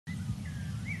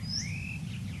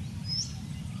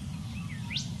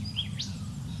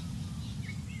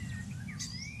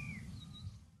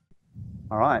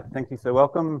All right, thank you, so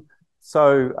welcome.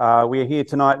 So we're here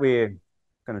tonight, we're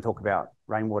going to talk about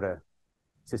rainwater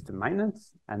system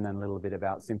maintenance and then a little bit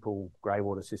about simple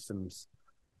greywater systems.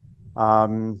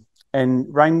 And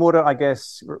rainwater, I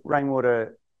guess,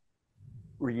 rainwater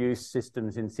reuse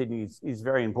systems in Sydney is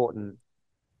very important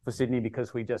for Sydney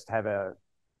because we just have a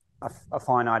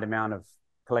finite amount of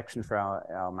collection for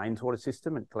our mains water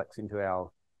system. It collects into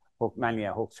mainly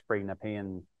our Hawkesbury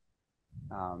Nepean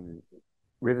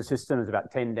river system. There's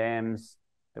about 10 dams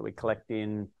that we collect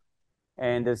in.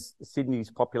 And as Sydney's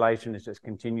population has just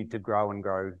continued to grow and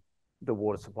grow, the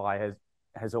water supply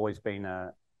has always been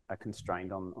a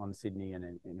constraint on Sydney and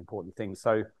an important thing.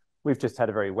 So we've just had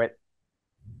a very wet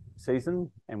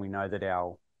season, and we know that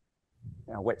our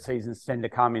wet seasons tend to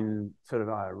come in sort of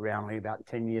around about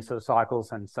 10-year sort of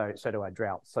cycles, and so do our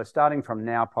droughts. So starting from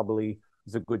now, probably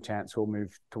there's a good chance we'll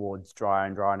move towards drier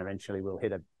and drier, and eventually we'll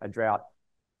hit a drought.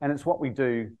 And it's what we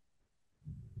do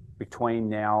between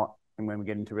now and when we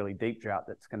get into really deep drought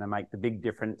that's going to make the big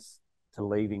difference to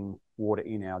leaving water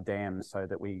in our dams so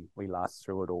that we last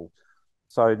through it all.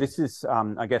 So this is,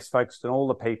 I guess, focused on all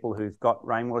the people who've got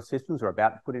rainwater systems or about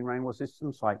to put in rainwater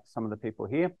systems, like some of the people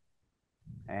here.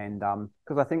 And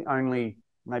because I think only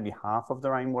maybe half of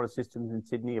the rainwater systems in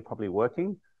Sydney are probably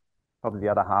working, probably the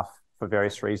other half for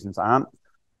various reasons aren't.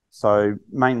 So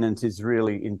maintenance is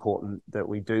really important that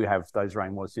we do have those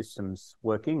rainwater systems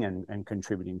working and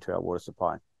contributing to our water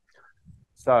supply.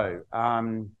 So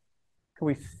can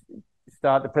we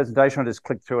start the presentation? I'll just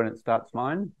click through and it starts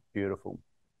mine. Beautiful.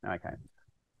 Okay.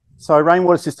 So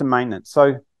rainwater system maintenance.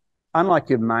 So unlike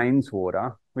your mains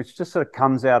water, which just sort of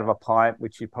comes out of a pipe,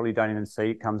 which you probably don't even see,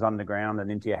 it comes underground and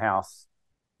into your house,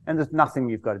 and there's nothing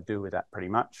you've got to do with that pretty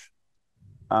much.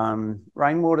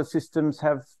 Rainwater systems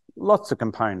have lots of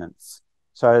components.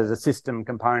 So the system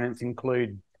components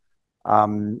include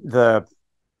the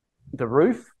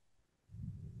roof,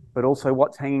 but also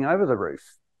what's hanging over the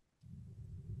roof.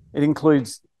 It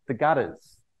includes the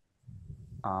gutters,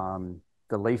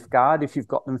 the leaf guard, if you've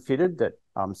got them fitted, that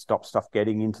stop stuff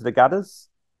getting into the gutters.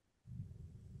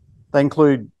 They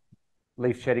include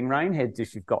leaf shedding rain heads,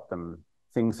 if you've got them,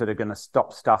 things that are going to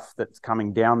stop stuff that's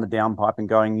coming down the downpipe and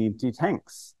going into your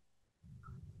tanks.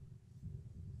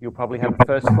 You'll probably have a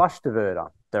first flush diverter.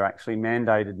 They're actually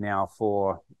mandated now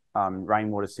for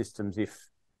rainwater systems if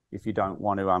you don't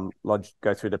want to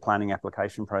go through the planning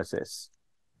application process.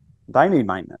 They need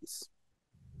maintenance.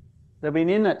 There'll be an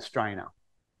inlet strainer.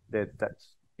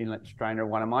 That's inlet strainer of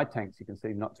one of my tanks. You can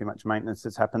see not too much maintenance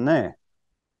that's happened there.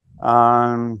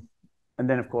 And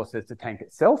then, of course, there's the tank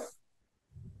itself.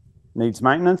 Needs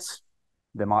maintenance.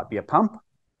 There might be a pump.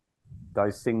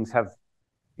 Those things have,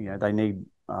 they need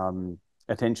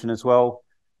attention as well.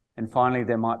 And finally,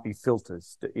 there might be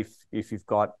filters. If you've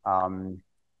got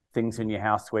things in your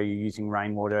house where you're using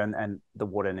rainwater and the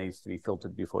water needs to be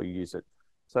filtered before you use it.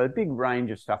 So a big range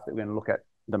of stuff that we're going to look at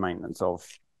the maintenance of.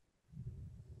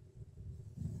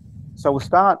 So we'll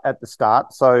start at the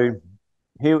start. So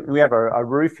here we have a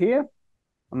roof here.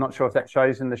 I'm not sure if that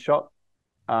shows in the shot.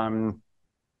 So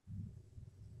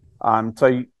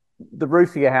the roof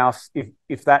of your house,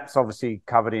 if that's obviously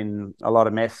covered in a lot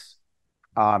of mess,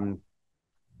 then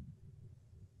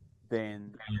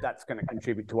that's going to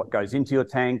contribute to what goes into your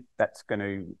tank. That's going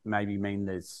to maybe mean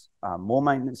there's more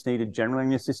maintenance needed generally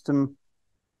in your system.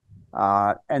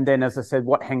 And then, as I said,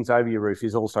 what hangs over your roof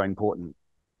is also important.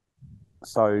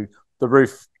 So the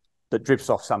roof that drips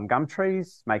off some gum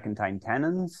trees may contain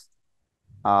tannins.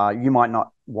 You might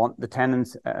not want the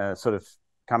tannins sort of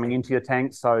coming into your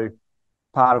tank. So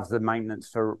part of the maintenance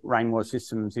for rainwater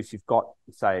systems, if you've got,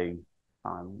 say,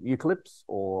 eucalypts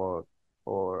or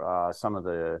some of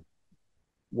the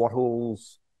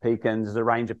wattles, pecans, there's a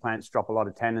range of plants drop a lot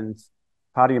of tannins.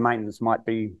 Part of your maintenance might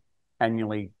be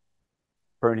annually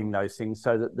pruning those things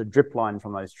so that the drip line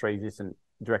from those trees isn't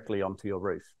directly onto your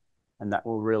roof. And that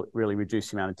will really reduce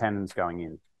the amount of tannins going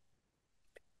in.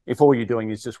 If all you're doing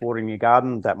is just watering your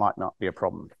garden, that might not be a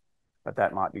problem, but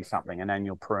that might be something, an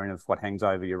annual prune of what hangs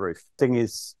over your roof. Thing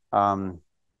is,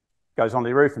 goes onto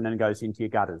your roof and then goes into your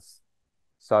gutters.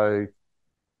 So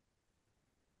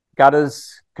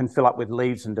gutters can fill up with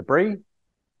leaves and debris.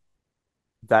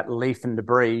 That leaf and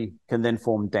debris can then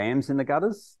form dams in the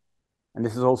gutters. And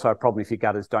this is also a problem if your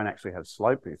gutters don't actually have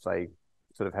slope, if they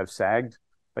sort of have sagged,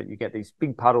 but you get these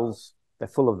big puddles, they're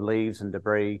full of leaves and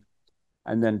debris,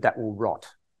 and then that will rot.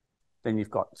 Then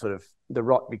you've got sort of, the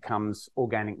rot becomes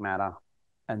organic matter,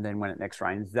 and then when it next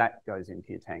rains, that goes into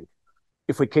your tank.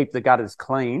 If we keep the gutters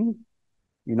clean,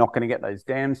 you're not going to get those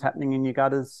dams happening in your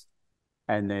gutters,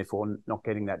 and therefore not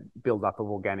getting that build-up of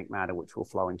organic matter which will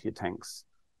flow into your tanks.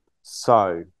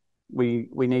 So we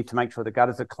need to make sure the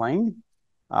gutters are clean,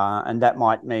 and that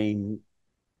might mean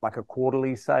like a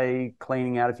quarterly, say,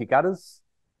 cleaning out of your gutters,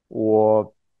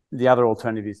 or the other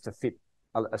alternative is to fit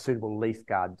a suitable leaf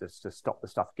guard just to stop the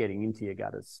stuff getting into your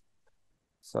gutters.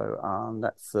 So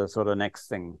that's the sort of next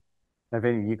thing. Have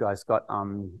any of you guys got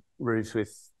roofs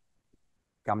with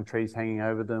gum trees hanging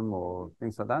over them or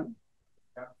things like that?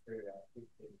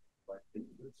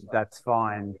 That's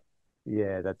fine.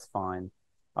 Yeah, that's fine.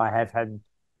 I have had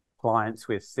clients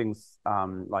with things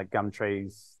like gum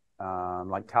trees,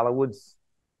 like tallow woods,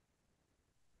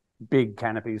 big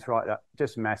canopies right up,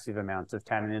 just massive amounts of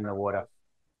tannin in the water.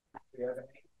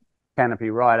 Canopy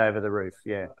right over the roof,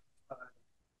 yeah.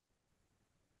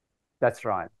 That's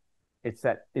right.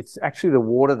 It's actually the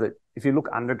water that, if you look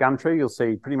under gum tree, you'll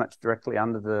see pretty much directly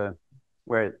under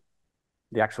where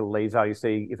the actual leaves are. You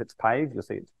see, if it's paved, you'll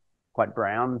see it's quite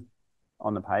brown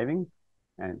on the paving.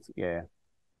 And yeah,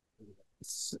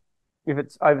 if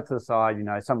it's over to the side, you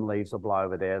know, some leaves will blow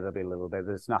over there. There'll be a little bit.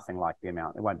 There's nothing like the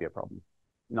amount. It won't be a problem.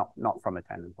 Not from a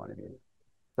tannin point of view.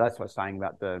 So that's what I was saying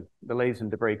about the leaves and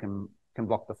debris can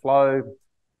block the flow.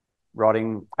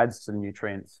 Rotting adds to the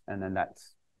nutrients, and then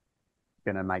that's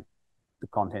going to make the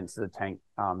contents of the tank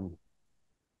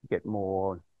get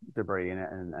more debris in it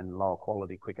and lower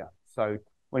quality quicker. So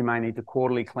we may need to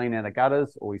quarterly clean out the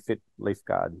gutters, or we fit leaf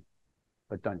guard,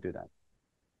 but don't do that.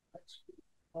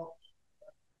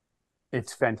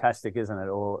 It's fantastic, isn't it?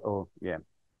 Or yeah.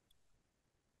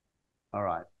 All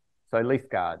right. So leaf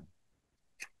guard.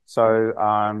 So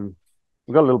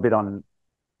we've got a little bit on.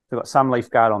 We've got some leaf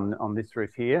guard on this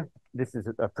roof here. This is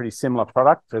a pretty similar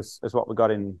product as what we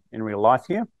got in real life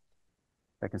here.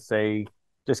 You can see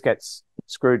just gets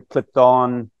screwed, clipped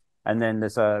on, and then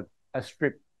there's a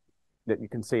strip that you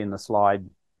can see in the slide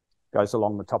goes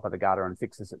along the top of the gutter and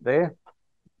fixes it there.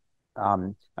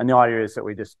 And the idea is that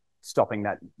we're just stopping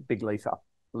that big leaf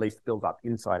build up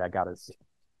inside our gutters.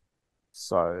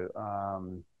 So,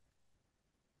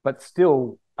 but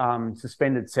still,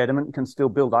 suspended sediment can still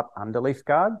build up under leaf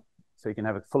guard. So you can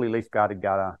have a fully leaf guarded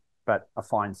gutter, but a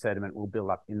fine sediment will build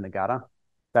up in the gutter.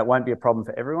 That won't be a problem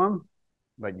for everyone,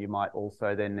 but you might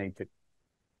also then need to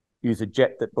use a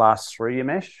jet that blasts through your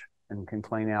mesh and can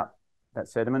clean out that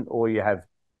sediment, or you have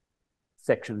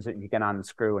sections that you can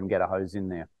unscrew and get a hose in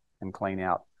there and clean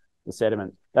out the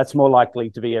sediment. That's more likely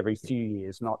to be every few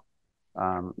years, not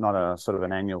a sort of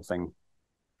an annual thing.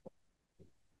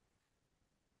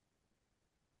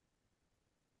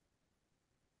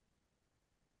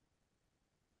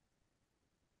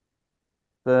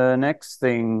 The next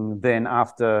thing then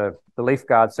after the leaf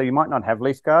guard, so you might not have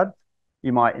leaf guard.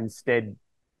 You might instead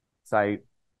say,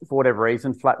 for whatever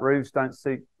reason, flat roofs don't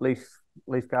suit leaf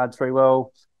guards very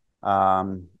well.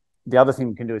 The other thing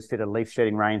you can do is fit a leaf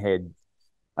shedding rain head.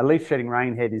 A leaf shedding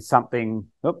rain head is something,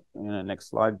 next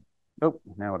slide. Now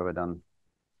what have I done?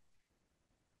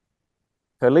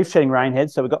 So leaf shedding rain head,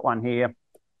 so we've got one here.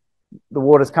 The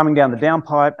water's coming down the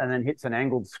downpipe and then hits an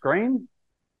angled screen.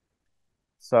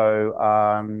 So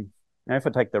now if I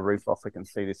take the roof off, we can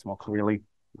see this more clearly.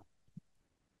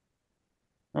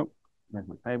 Oh, there's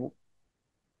my table.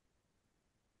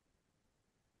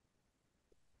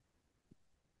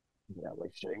 Yeah,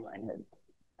 leaf shedding rain head.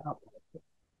 Oh.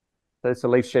 So it's a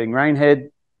leaf shedding rain head.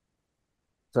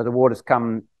 So the water's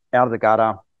come out of the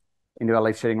gutter into our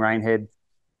leaf shedding rain head.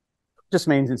 Just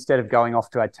means instead of going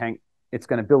off to our tank, it's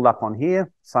going to build up on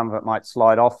here. Some of it might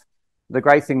slide off. The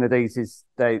great thing with these is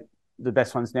the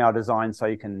best ones now are designed so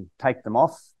you can take them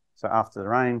off. So after the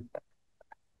rain,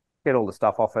 get all the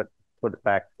stuff off it, put it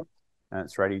back, and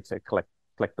it's ready to collect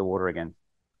the water again.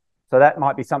 So that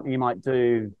might be something you might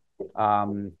do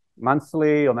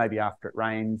monthly, or maybe after it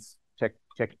rains, check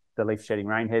the leaf shedding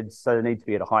rain heads. So they need to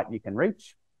be at a height you can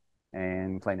reach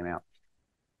and clean them out.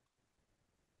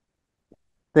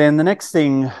 Then the next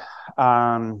thing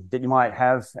that you might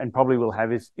have and probably will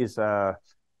have is a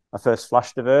first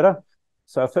flush diverter.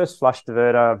 So a first flush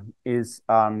diverter is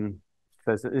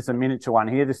there's a miniature one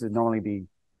here. This would normally be,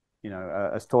 you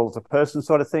know, as tall as a person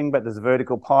sort of thing, but there's a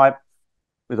vertical pipe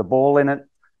with a ball in it.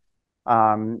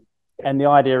 And the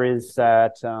idea is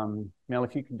that, Mel,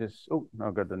 if you can just,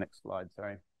 I'll go to the next slide,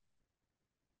 sorry.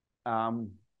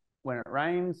 When it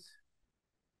rains,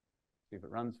 see if it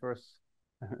runs for us.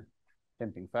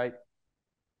 Tempting fate.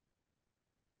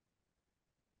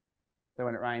 So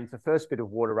when it rains, the first bit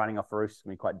of water running off the roof is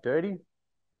going to be quite dirty.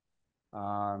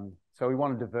 So we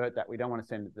want to divert that. We don't want to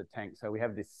send it to the tank. So we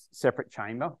have this separate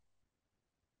chamber.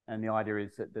 And the idea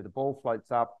is that the ball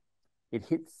floats up. It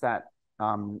hits that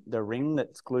the ring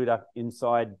that's glued up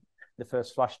inside the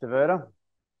first flush diverter.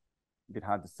 A bit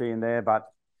hard to see in there, but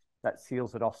that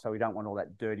seals it off, so we don't want all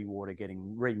that dirty water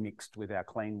getting remixed with our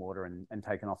clean water and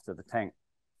taken off to the tank.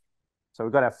 So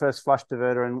we've got our first flush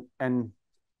diverter, and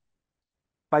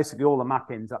basically all the muck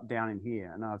ends up down in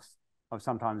here. And I've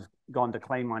sometimes gone to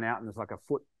clean one out, and there's like a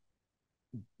foot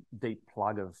deep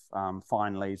plug of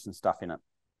fine leaves and stuff in it.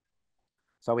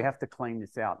 So we have to clean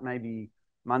this out, maybe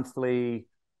monthly,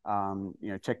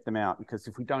 check them out, because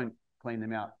if we don't clean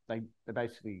them out, they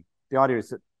basically, the idea is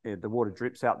that the water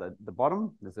drips out the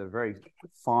bottom. There's a very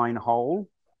fine hole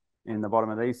in the bottom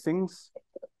of these things.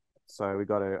 So we've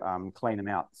got to clean them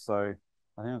out. So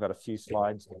I think I've got a few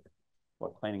slides of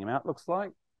what cleaning them out looks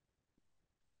like.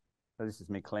 So this is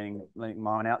me cleaning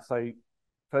mine out. So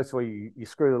first of all, you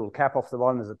screw the little cap off the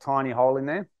bottom. There's a tiny hole in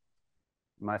there.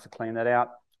 You might have to clean that out.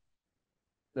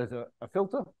 There's a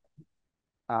filter.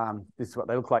 This is what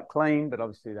they look like clean, but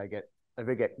obviously they get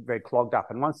very clogged up.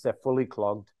 And once they're fully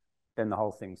clogged, then the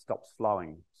whole thing stops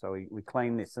flowing. So we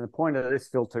clean this. And the point of this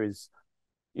filter is,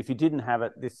 if you didn't have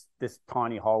it, this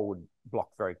tiny hole would block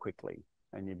very quickly,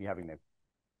 and you'd be having to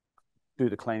do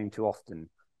the cleaning too often.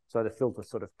 So the filter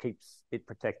sort of keeps it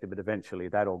protected, but eventually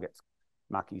that all gets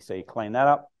mucky. So you clean that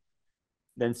up.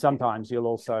 Then sometimes you'll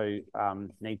also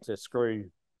need to screw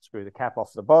the cap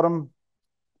off the bottom,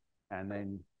 and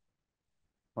then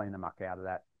clean the muck out of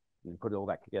that and put all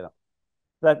that together.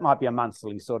 That might be a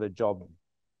monthly sort of job.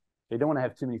 You don't want to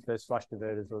have too many first flush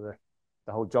diverters, or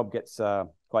the whole job gets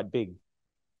quite big.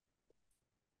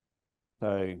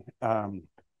 So, yeah.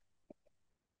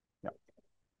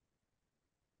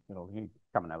 You can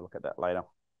come and have a look at that later.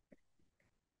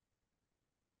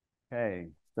 Okay,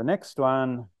 the next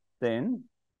one then,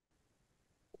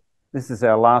 this is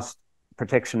our last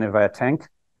protection of our tank,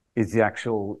 is the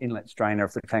actual inlet strainer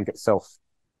of the tank itself.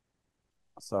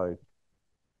 So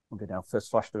we'll get our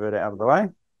first flush diverter out of the way.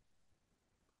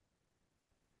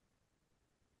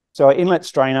 So our inlet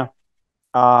strainer,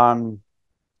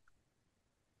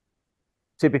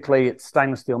 typically it's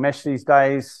stainless steel mesh these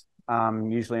days,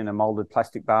 usually in a molded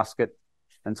plastic basket,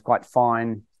 and it's quite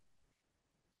fine.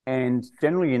 And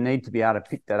generally you need to be able to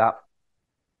pick that up,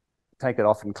 take it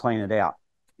off and clean it out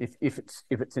if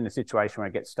it's in a situation where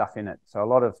it gets stuff in it. So a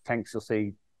lot of tanks you'll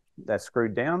see they're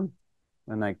screwed down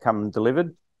when they come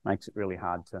delivered. Makes it really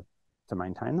hard to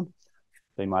maintain them.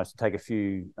 So you might have to take a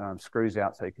few screws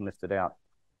out so you can lift it out.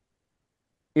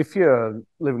 If you're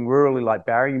living rurally like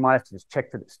Barry, you might have to just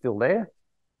check that it's still there.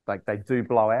 Like, they do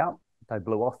blow out, they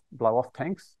blow off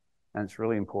tanks, and it's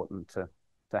really important to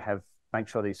make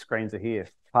sure these screens are here,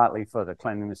 partly for the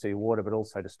cleanliness of your water, but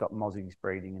also to stop mozzies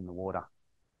breeding in the water,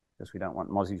 because we don't want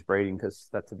mozzies breeding, because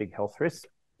that's a big health risk.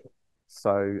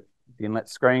 So the inlet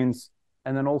screens,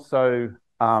 and then also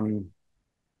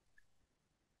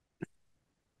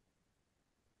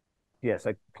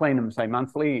so clean them, say,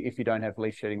 monthly if you don't have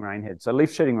leaf shedding rain heads. So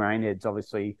leaf shedding rain heads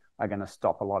obviously are going to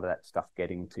stop a lot of that stuff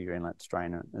getting to your inlet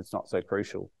strainer. It's not so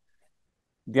crucial.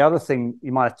 The other thing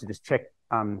you might have to just check,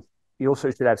 you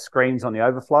also should have screens on the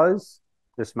overflows.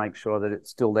 Just make sure that it's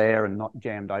still there and not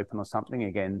jammed open or something,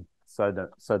 again, so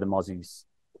the mozzies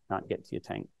can't get to your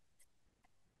tank.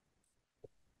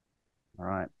 All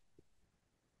right.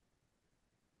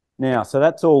 Now, so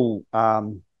that's all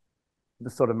the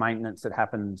sort of maintenance that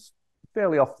happens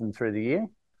fairly often through the year.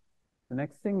 The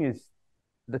next thing is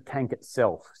the tank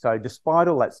itself. So despite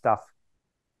all that stuff,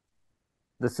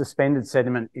 the suspended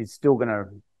sediment is still going to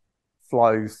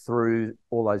flow through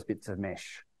all those bits of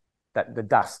mesh. That the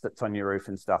dust that's on your roof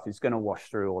and stuff is going to wash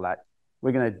through all that.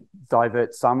 We're going to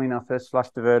divert some in our first flush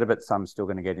diverter, but some still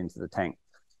going to get into the tank.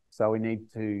 So we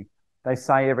need to, they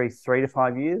say every 3 to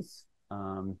 5 years,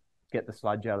 get the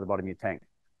sludge out of the bottom of your tank.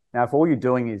 Now, if all you're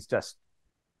doing is just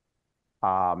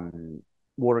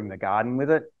watering the garden with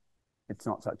it, it's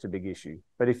not such a big issue.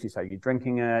 But if you say you're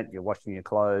drinking it, you're washing your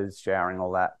clothes, showering,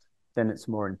 all that, then it's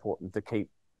more important to keep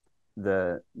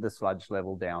the sludge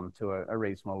level down to a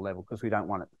reasonable level, because we don't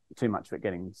want it too much of it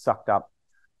getting sucked up,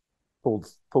 pulled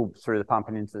through the pump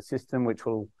and into the system, which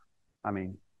will, I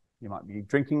mean, you might be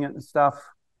drinking it and stuff,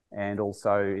 and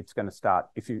also it's going to start,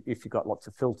 if you've got lots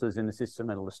of filters in the system,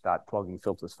 it'll just start clogging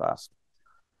filters fast.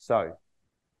 So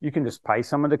you can just pay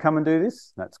someone to come and do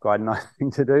this. That's quite a nice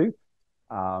thing to do.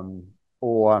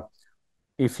 Or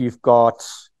if you've got,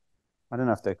 I don't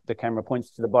know if the camera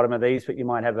points to the bottom of these, but you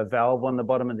might have a valve on the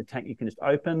bottom of the tank you can just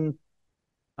open.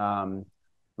 So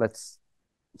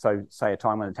say a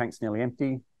time when the tank's nearly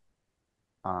empty,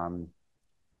 open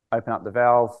up the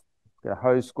valve, get a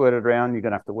hose squirted around. You're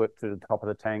going to have to work through the top of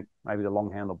the tank, maybe the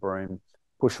long handle broom,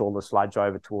 push all the sludge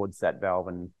over towards that valve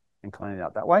and clean it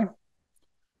out that way.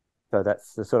 So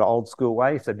that's the sort of old school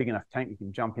way. If it's a big enough tank, you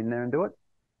can jump in there and do it.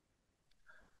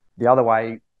 The other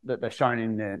way that are shown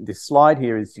in this slide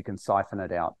here is you can siphon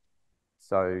it out.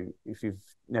 So if you've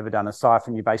never done a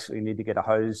siphon, you basically need to get a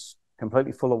hose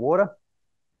completely full of water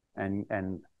and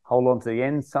hold on to the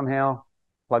ends somehow,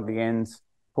 plug the ends,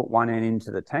 put one end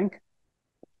into the tank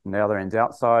and the other end's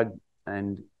outside.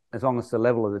 And as long as the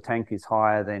level of the tank is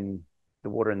higher than the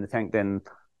water in the tank, then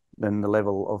the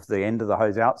level of the end of the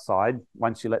hose outside,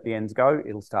 once you let the ends go,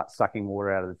 it'll start sucking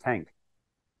water out of the tank.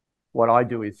 What I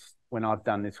do is, when I've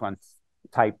done this once,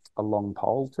 taped a long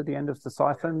pole to the end of the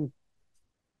siphon,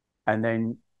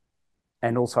 and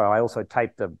I also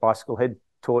taped the bicycle head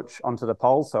torch onto the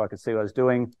pole so I could see what I was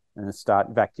doing, and then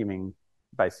start vacuuming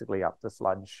basically up the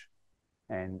sludge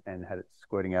and had it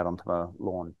squirting out onto the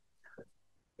lawn.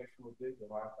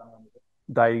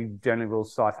 They generally will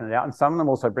siphon it out, and some of them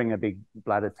also bring a big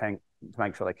bladder tank to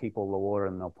make sure they keep all the water,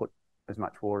 and they'll put as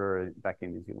much water back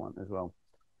in as you want as well.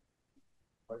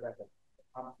 What about the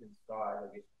pumps inside? I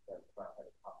guess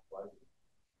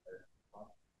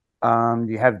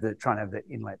you have try and have the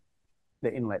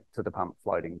inlet to the pump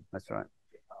floating. That's right.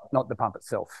 Not the pump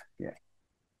itself. Yeah.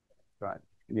 Right.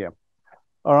 Yeah.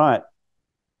 All right.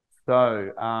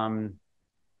 So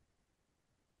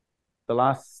the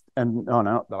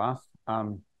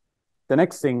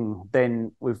next thing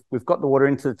then, we've got the water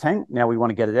into the tank. Now we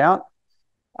want to get it out.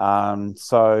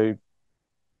 So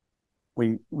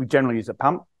we generally use a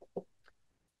pump,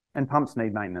 and pumps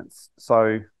need maintenance.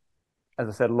 So as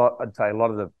I said, I'd say a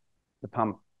lot of the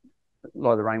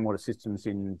rainwater systems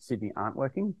in Sydney aren't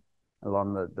working. A lot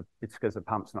of it's because the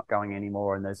pump's not going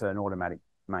anymore and there's an automatic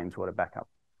mains water backup.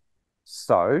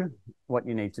 So what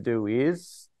you need to do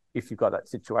is, if you've got that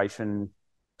situation,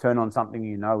 turn on something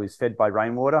you know is fed by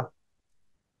rainwater,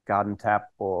 garden tap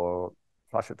or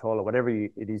flusher toilet, whatever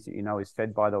it is that you know is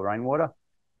fed by the rainwater,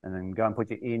 and then go and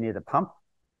put your ear near the pump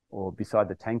or beside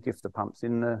the tank if the pump's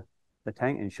in the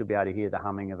tank, and you should be able to hear the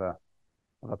humming of a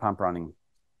pump running.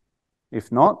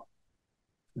 If not,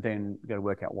 then you've got to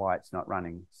work out why it's not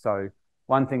running. So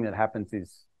one thing that happens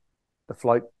is a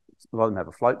lot of them have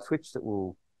a float switch that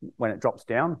will, when it drops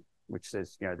down, which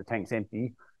says, the tank's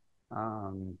empty,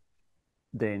 then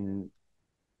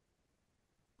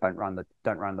don't run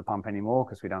the pump anymore,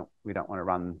 because we don't want to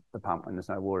run the pump when there's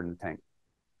no water in the tank.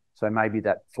 So maybe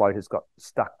that float has got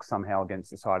stuck somehow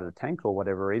against the side of the tank or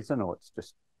whatever reason, or it's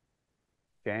just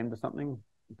jammed or something.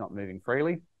 It's not moving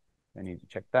freely. You need to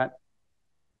check that.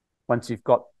 Once you've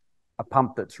got a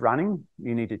pump that's running,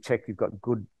 you need to check you've got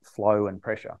good flow and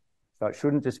pressure. So it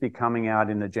shouldn't just be coming out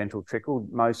in a gentle trickle.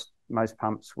 Most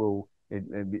pumps will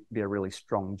be a really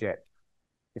strong jet.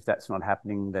 If that's not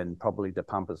happening, then probably the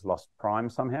pump has lost prime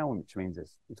somehow, which means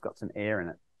it's got some air in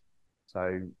it.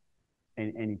 So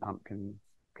any pump can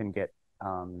get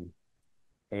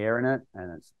air in it,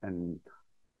 and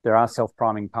there are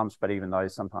self-priming pumps, but even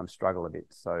those sometimes struggle a bit.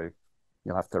 So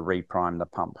you'll have to reprime the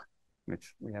pump,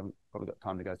 which we haven't probably got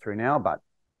time to go through now, but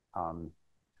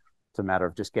it's a matter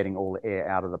of just getting all the air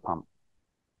out of the pump.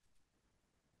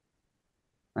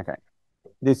 Okay,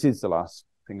 this is the last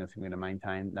thing that I'm going to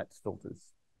maintain, that's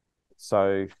filters.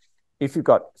 So if you've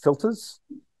got filters,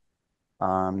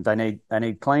 they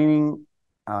need cleaning,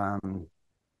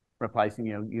 replacing.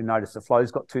 You notice the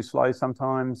flow's got too slow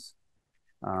sometimes.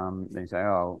 Then you say,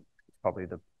 oh, probably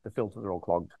the filters are all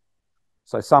clogged.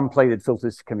 So some pleated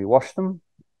filters, can we wash them?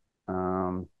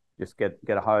 Just get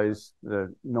a hose,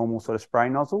 the normal sort of spray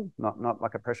nozzle, not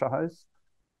like a pressure hose,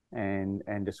 and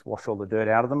just wash all the dirt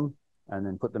out of them and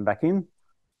then put them back in.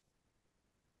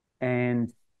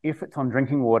 And if it's on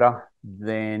drinking water,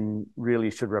 then really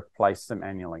you should replace them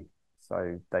annually.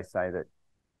 So they say that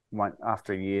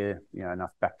after a year, enough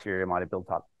bacteria might have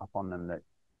built up on them that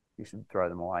you should throw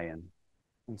them away and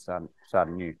start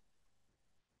anew.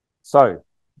 So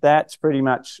that's pretty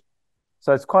much,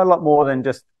 so it's quite a lot more than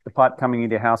just the pipe coming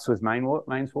into your house with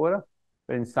mains water.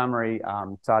 But in summary,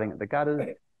 starting at the gutters,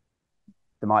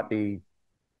 there might be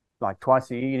like twice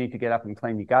a year you need to get up and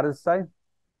clean your gutters, say.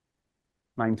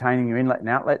 Maintaining your inlet and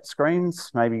outlet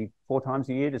screens, maybe 4 times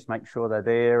a year, just make sure they're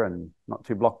there and not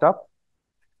too blocked up.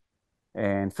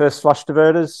 And first flush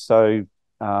diverters, so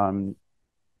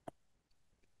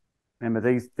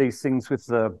remember these things with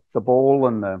the ball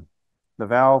and the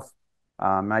valve,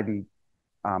 maybe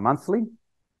monthly.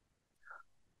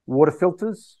 Water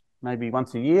filters, maybe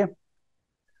once a year.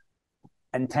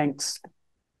 And tanks,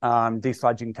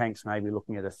 desludging tanks, maybe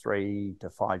looking at a 3 to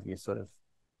 5 year sort of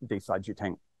desludge your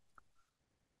tank.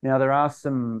 Now there are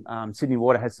some, Sydney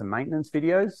Water has some maintenance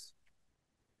videos,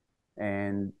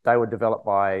 and they were developed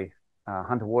by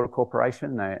Hunter Water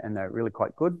Corporation, and they're really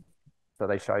quite good. So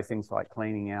they show things like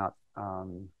cleaning out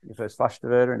your first flush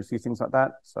diverter and a few things like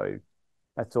that. So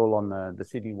that's all on the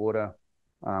Sydney Water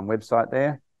website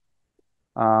there.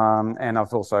 And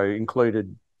I've also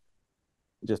included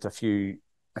just a few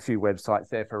websites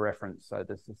there for reference. So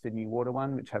there's the Sydney Water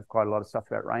one, which have quite a lot of stuff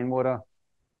about rainwater.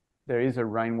 There is a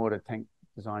rainwater tank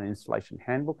design installation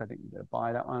handbook. I think you can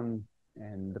buy that one,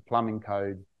 and the plumbing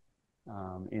code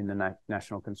in the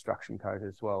National Construction Code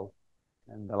as well.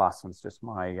 And the last one's just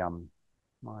my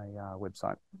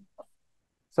website.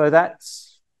 So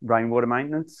that's rainwater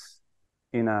maintenance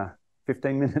in a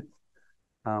 15-minute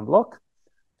block.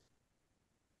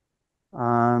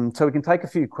 So we can take a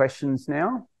few questions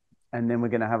now, and then we're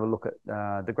going to have a look at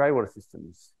the greywater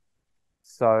systems.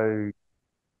 So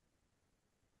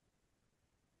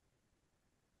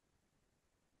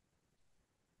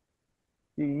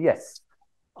yes.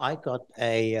 I got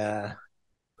a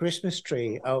Christmas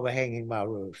tree overhanging my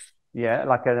roof. Yeah,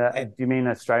 like do you mean an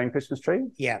Australian Christmas tree?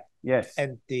 Yeah. Yes.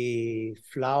 And the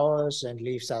flowers and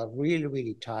leaves are really,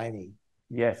 really tiny.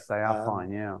 Yes, they are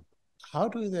fine, yeah. How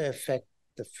do they affect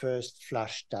the first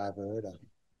flush diverter?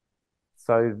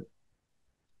 So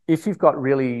if you've got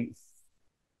really...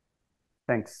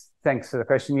 Thanks for the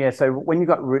question. Yeah, so when you've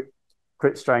got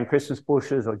Australian Christmas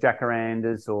bushes or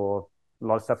jacarandas or a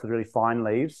lot of stuff with really fine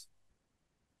leaves,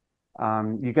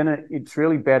 it's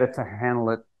really better to handle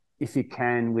it if you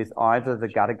can with either the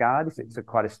gutter guard. If it's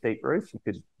quite a steep roof, you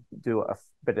could do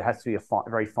but it has to be a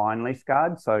very fine leaf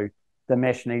guard. So the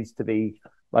mesh needs to be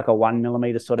like a 1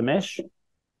 millimeter sort of mesh,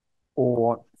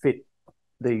 or fit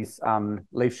these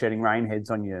leaf shedding rain heads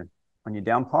on your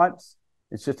downpipes.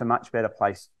 It's just a much better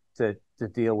place to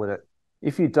deal with it.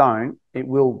 If you don't, it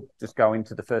will just go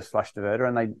into the first flush diverter,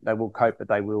 and they will cope, but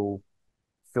they will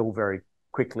fill very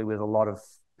quickly with a lot of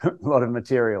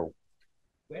material.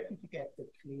 Where did you get the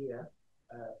clear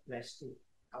plastic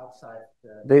outside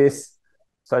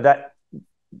So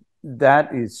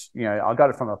that is, I got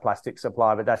it from a plastic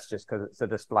supplier, but that's just because it's a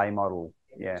display model.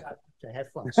 Yeah. To have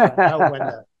one. So I know when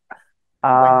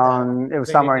it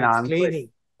was somewhere in Arncliffe.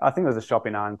 I think it was a shop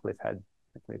in Arncliffe had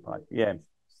a clear pipe. Yeah.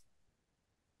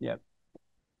 Yeah.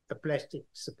 A plastic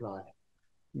supplier.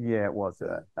 Yeah, it was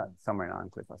somewhere in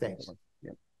Arncliffe. I think. Thanks. It was.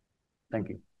 Yeah. Thank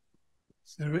you.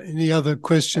 Is there any other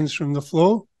questions from the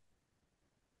floor?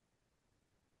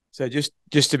 So just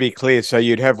to be clear, so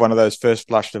you'd have one of those first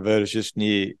flush diverters just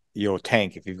near your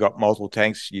tank. If you've got multiple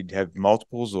tanks, you'd have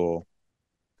multiples, or?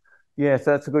 Yeah,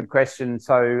 so that's a good question.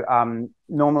 So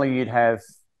normally you'd have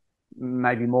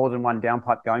maybe more than one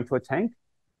downpipe going to a tank,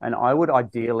 and I would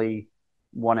ideally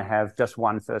want to have just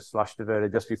one first flush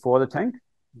diverter just before the tank.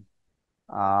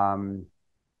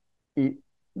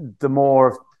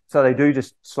 So they do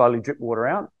just slowly drip water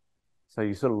out. So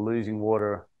you're sort of losing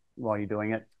water while you're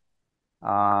doing it.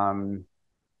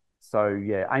 So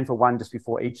yeah, aim for one just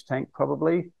before each tank,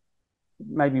 probably.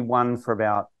 Maybe one for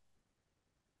about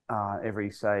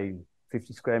every, say,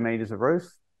 50 square meters of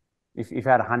roof. If you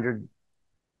had 100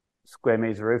 square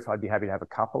meters of roof, I'd be happy to have a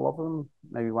couple of them,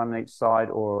 maybe one on each side,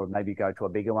 or maybe go to a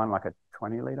bigger one, like a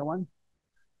 20-litre one.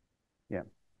 Yeah.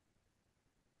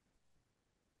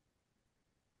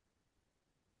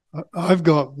 I've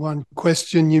got one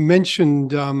question. You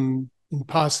mentioned in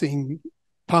passing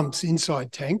pumps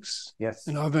inside tanks. Yes.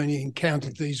 And I've only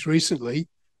encountered these recently.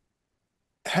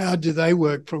 How do they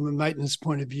work from a maintenance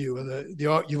point of view?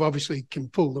 You obviously can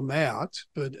pull them out,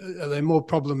 but are they more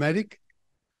problematic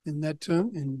in that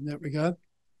regard?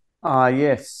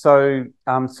 Yes. So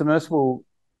submersible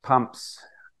pumps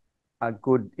are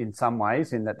good in some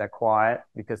ways in that they're quiet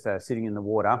because they're sitting in the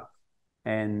water,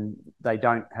 and they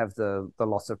don't have the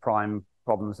loss of prime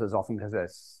problems as often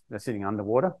because they're sitting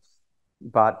underwater.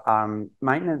 But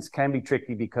maintenance can be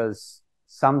tricky because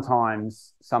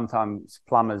sometimes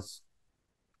plumbers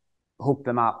hook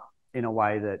them up in a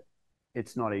way that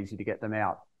it's not easy to get them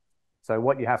out. So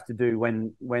what you have to do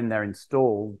when they're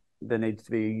installed, there needs to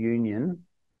be a union,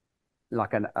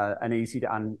 like an easy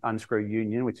to unscrew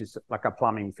union, which is like a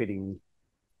plumbing fitting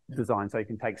design, so you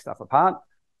can take stuff apart.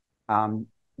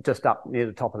 Just up near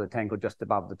the top of the tank or just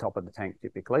above the top of the tank,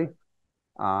 typically,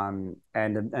 and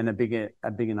a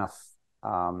big enough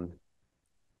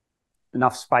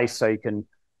space so you can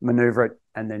maneuver it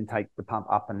and then take the pump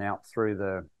up and out through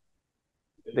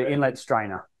the inlet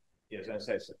strainer. Yes, I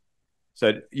say so.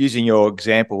 So using your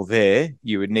example there,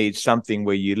 you would need something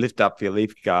where you lift up your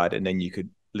leaf guard and then you could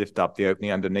lift up the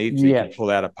opening underneath so you can pull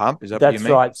out a pump. Is that what you mean?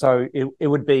 That's right. So it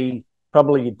would be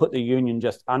probably you'd put the union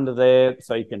just under there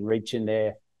so you can reach in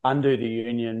there, undo the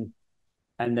union,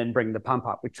 and then bring the pump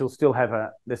up, which will still have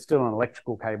there's still an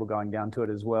electrical cable going down to it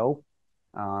as well.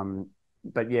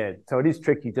 But yeah, so it is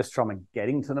tricky just from a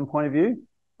getting to them point of view.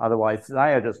 Otherwise,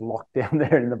 they are just locked down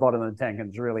there in the bottom of the tank and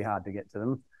it's really hard to get to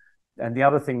them. And the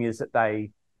other thing is that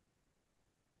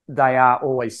they are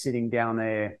always sitting down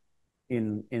there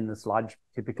in the sludge.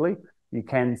 Typically, you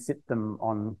can sit them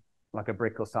on like a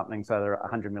brick or something, so they're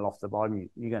 100 mil off the bottom.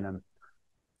 You're going to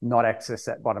not access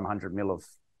that bottom 100 mil of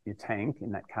your tank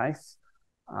in that case.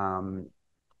 You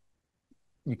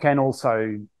can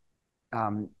also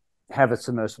have a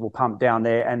submersible pump down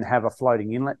there and have a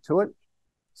floating inlet to it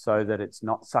so that it's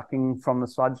not sucking from the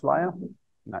sludge layer.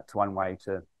 And that's one way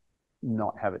to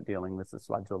not have it dealing with the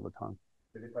sludge all the time.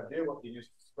 But if I do what you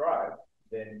just described,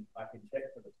 then I can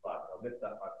check for the sludge. I'll lift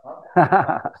up my pump.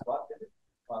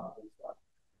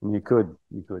 You could,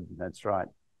 that's right.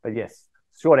 But yes,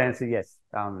 short answer, yes.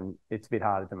 It's a bit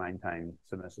harder to maintain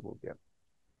submersibles, yeah.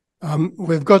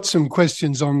 We've got some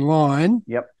questions online.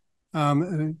 Yep.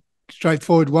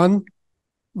 Straightforward one.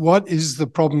 What is the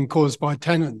problem caused by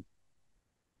tannin?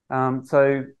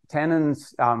 So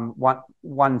tannins,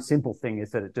 one simple thing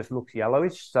is that it just looks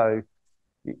yellowish. So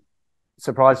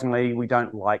surprisingly, we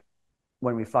don't like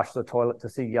when we flush the toilet to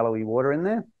see yellowy water in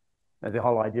there. The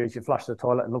whole idea is you flush the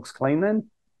toilet and it looks clean then.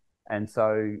 And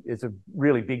so it's a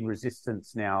really big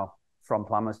resistance now from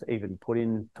plumbers to even put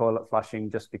in toilet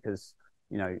flushing, just because,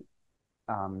 you know,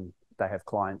 they have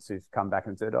clients who've come back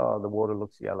and said, oh, the water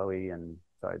looks yellowy, and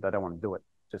so they don't want to do it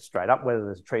just straight up, whether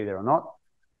there's a tree there or not.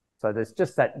 So there's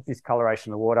just that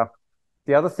discoloration of the water.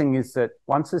 The other thing is that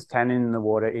once there's tannin in the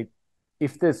water,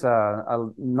 if there's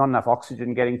not enough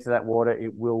oxygen getting to that water,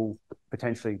 it will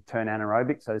potentially turn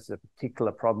anaerobic. So it's a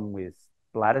particular problem with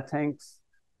bladder tanks,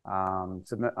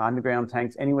 underground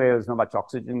tanks, anywhere there's not much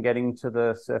oxygen getting to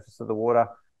the surface of the water.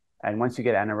 And once you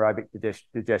get anaerobic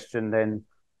digestion, then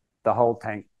the whole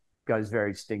tank goes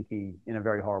very stinky in a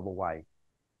very horrible way.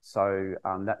 So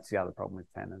that's the other problem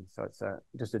with tannin. So it's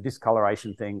just a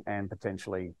discoloration thing and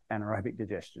potentially anaerobic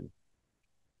digestion.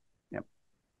 Yep.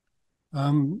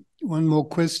 One more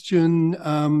question.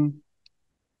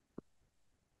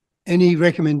 Any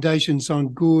recommendations on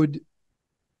good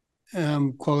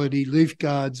quality leaf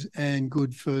guards and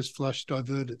good first flush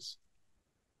diverters?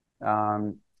 I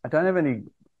don't have any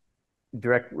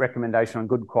direct recommendation on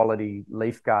good quality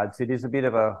leaf guards. It is a bit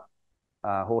of a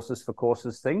horses for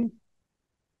courses thing.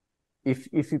 If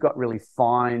you've got really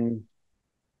fine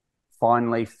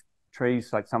leaf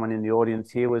trees, like someone in the audience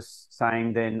here was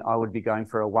saying, then I would be going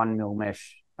for a 1 mil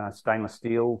mesh stainless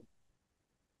steel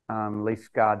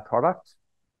leaf guard product.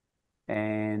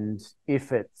 And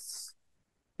if it's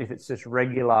just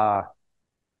regular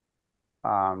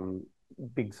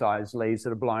big size leaves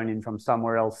that are blown in from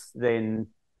somewhere else, then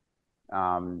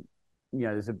you know,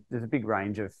 there's a big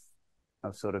range of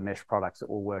sort of mesh products that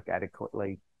will work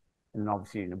adequately. And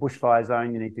obviously in a bushfire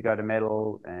zone, you need to go to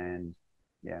metal, and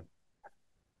yeah.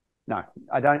 No,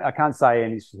 I can't say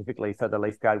any specifically for the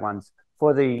leaf guard ones.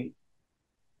 For the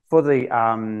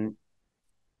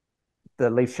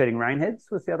leaf shedding rainheads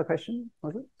was the other question,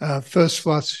 was it? First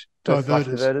flush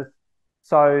diverters.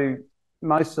 So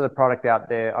most of the product out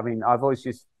there, I mean, I've always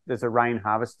used, there's a rain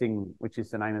harvesting, which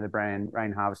is the name of the brand,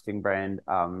 rain harvesting brand,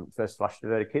 first flush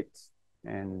diverter kits.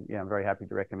 And yeah, I'm very happy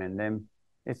to recommend them.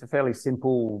 It's a fairly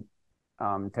simple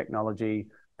technology.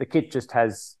 The kit just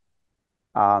has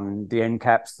the end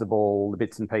caps, the ball, the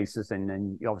bits and pieces, and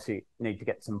then you obviously need to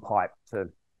get some pipe to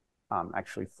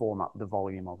actually form up the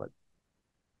volume of it.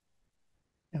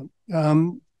 Yep.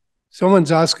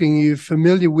 Someone's asking, you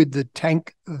familiar with the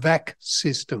tank vac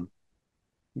system?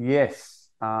 Yes.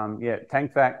 Yeah,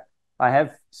 tank vac. I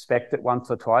have spec'd it once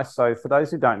or twice. So for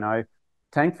those who don't know,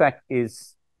 tank vac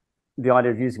is the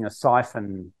idea of using a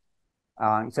siphon,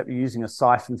 except you're using a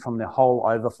siphon from the whole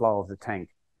overflow of the tank.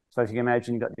 So if you can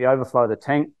imagine, you've got the overflow of the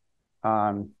tank.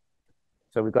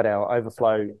 So we've got our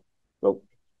overflow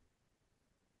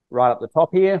right up the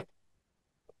top here.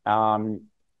 And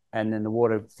then the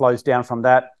water flows down from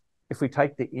that. If we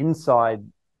take the inside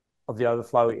of the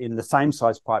overflow in the same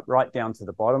size pipe right down to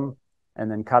the bottom, and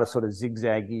then cut a sort of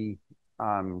zigzaggy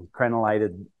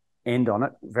crenellated end on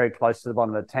it, very close to the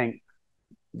bottom of the tank,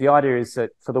 the idea is that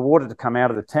for the water to come out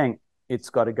of the tank, it's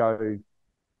got to go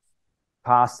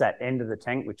past that end of the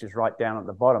tank, which is right down at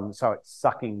the bottom. So it's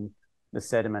sucking the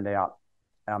sediment out.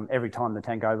 Every time the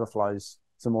tank overflows,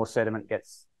 some more sediment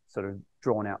gets sort of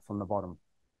drawn out from the bottom.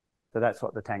 So that's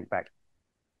what the tank vac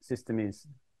system is.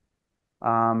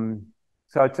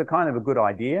 So it's a kind of a good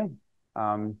idea.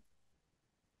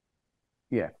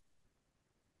 Yeah.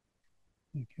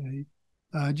 Okay.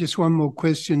 Just one more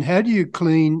question. How do you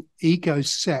clean eco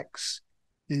sacks?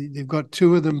 They've got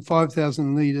two of them,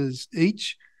 5,000 litres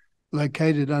each,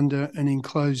 located under an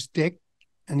enclosed deck,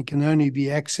 and can only be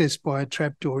accessed by a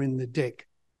trapdoor in the deck.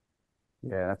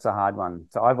 Yeah, that's a hard one.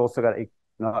 So I've also got, I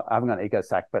haven't got an eco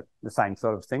sack, but the same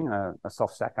sort of thing, a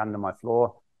soft sack under my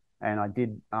floor. And I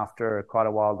did, after quite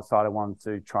a while, decide I wanted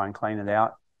to try and clean it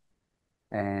out.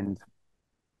 And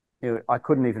I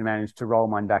couldn't even manage to roll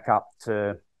mine back up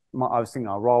to, I was thinking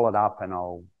I'll roll it up and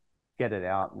I'll get it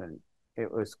out. And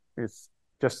it's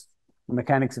just the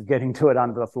mechanics of getting to it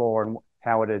under the floor and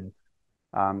how it had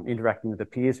interacting with the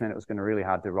piers meant it was going to be really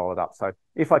hard to roll it up. So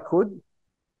if I could,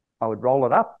 I would roll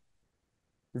it up.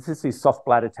 This is these soft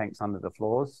bladder tanks under the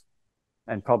floors,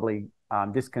 and probably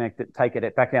disconnect it, take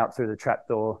it back out through the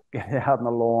trapdoor, get it out on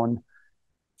the lawn,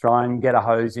 try and get a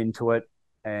hose into it,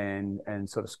 and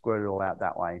sort of squirt it all out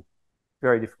that way.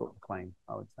 Very difficult to clean,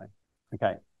 I would say.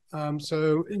 Okay.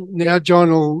 So now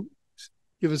John will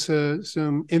give us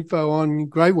some info on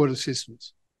greywater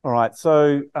systems. All right.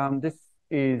 So this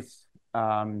is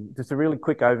just a really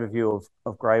quick overview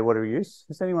of greywater use.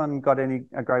 Has anyone got a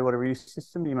greywater use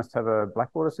system? You must have a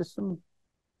blackwater system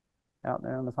out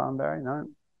there on the farm, Barry? No?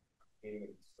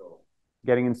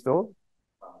 Getting installed?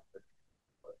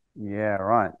 Yeah,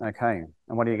 right. Okay.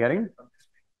 And what are you getting?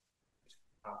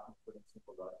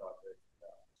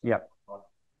 Yep.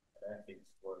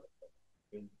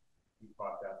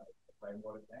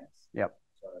 Yep.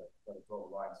 So it's all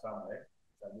right somewhere.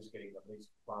 So I'm just getting the least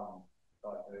plumb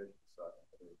diversion.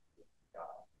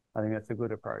 I think that's a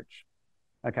good approach.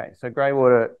 Okay, so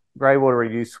greywater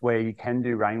reuse where you can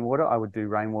do rainwater, I would do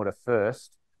rainwater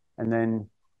first, and then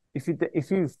if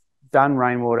you've done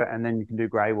rainwater and then you can do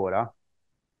greywater,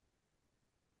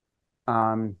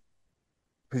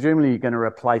 presumably you're going to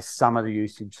replace some of the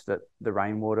usage that the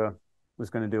rainwater was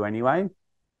going to do anyway.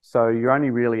 So you're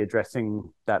only really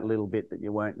addressing that little bit that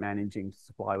you weren't managing to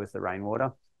supply with the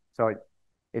rainwater. So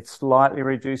it slightly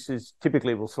reduces,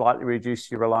 typically will slightly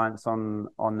reduce your reliance on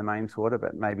the mains water,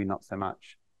 but maybe not so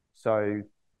much. So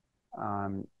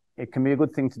it can be a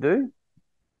good thing to do.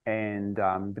 And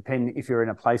depending, if you're in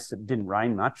a place that didn't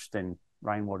rain much, then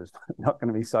rainwater's not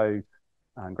going to be so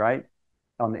great.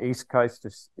 On the east coast,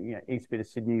 east bit of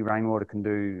Sydney, rainwater can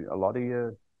do a lot of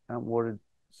your water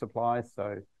supply.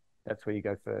 So that's where you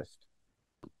go first.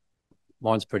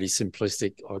 Mine's pretty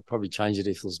simplistic. I'd probably change it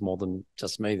if there's more than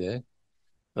just me there.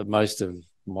 But most of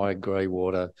my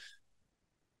greywater,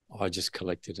 I just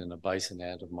collect it in a basin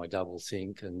out of my double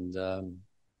sink and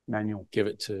manual. Give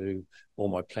it to all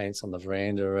my plants on the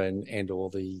veranda and all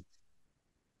the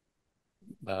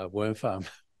worm farm.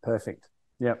 Perfect.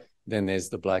 Yep. Then there's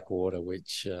the black water,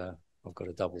 which I've got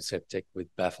a double septic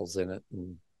with baffles in it.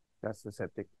 And that's the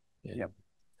septic. Yeah. Yep.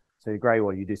 So your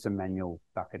greywater, you do some manual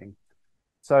bucketing.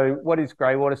 So what is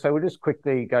greywater? So we'll just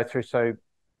quickly go through. So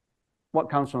what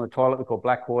comes from the toilet, we call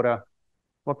black water.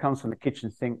 What comes from the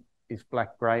kitchen sink is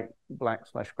black/grey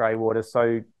water.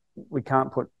 So we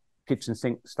can't put kitchen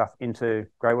sink stuff into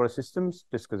greywater systems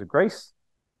just because of grease.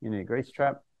 You need a grease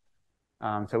trap.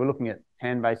 So we're looking at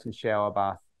hand basin, shower,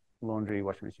 bath, laundry,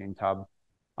 washing machine, tub.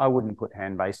 I wouldn't put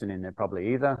hand basin in there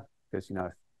probably either, because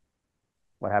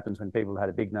what happens when people had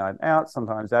a big night out,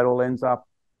 sometimes that all ends up,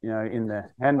 in the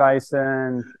hand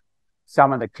basin.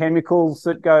 Some of the chemicals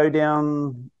that go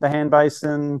down the hand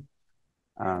basin.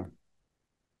 There's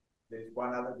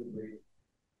one other good reason.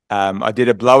 I did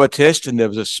a blower test and there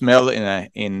was a smell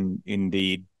in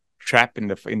the trap in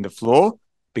the floor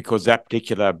because that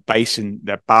particular basin,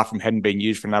 that bathroom hadn't been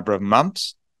used for a number of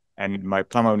months. And my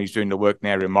plumber, when he's doing the work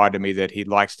now, reminded me that he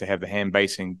likes to have the hand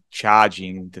basin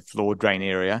charging the floor drain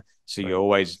area, so you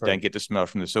always don't get the smell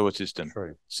from the sewer system.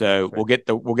 True. So we'll get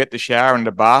the shower and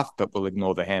the bath, but we'll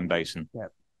ignore the hand basin.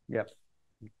 Yep.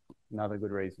 Another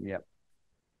good reason. Yep.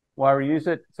 Why reuse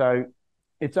it? So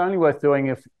it's only worth doing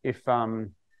if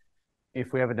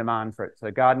we have a demand for it.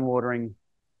 So garden watering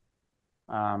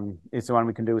is the one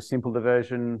we can do with simple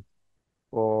diversion,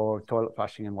 or toilet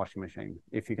flushing and washing machine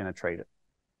if you're going to treat it.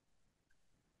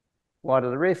 What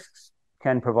are the risks?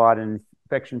 Can provide an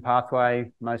infection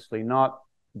pathway, mostly not,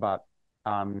 but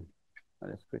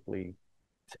let's quickly.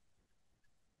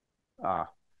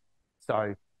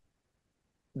 So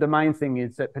the main thing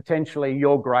is that potentially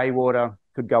your greywater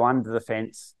could go under the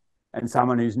fence and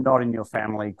someone who's not in your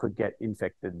family could get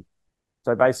infected.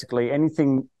 So basically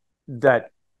anything that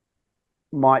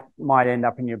might end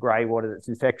up in your greywater that's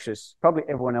infectious, probably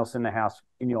everyone else in the house,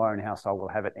 in your own household, will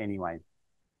have it anyway.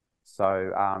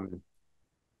 So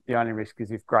the only risk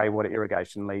is if greywater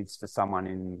irrigation leads to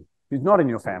someone who's not in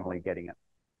your family getting it.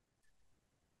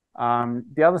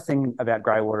 The other thing about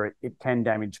greywater, it can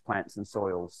damage plants and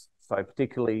soils, so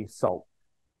particularly salt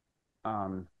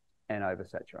and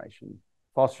oversaturation.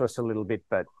 Phosphorus a little bit,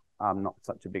 but not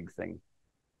such a big thing.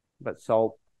 But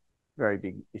salt, very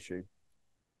big issue.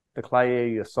 The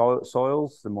clayier your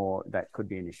soils, the more that could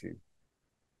be an issue.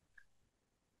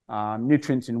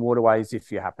 Nutrients in waterways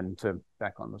if you happen to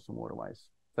back onto some waterways.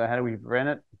 So how do we prevent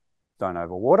it? Don't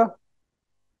overwater.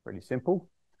 Pretty simple.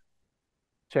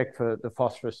 Check for the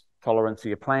phosphorus tolerance of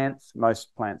your plants.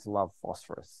 Most plants love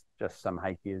phosphorus. Just some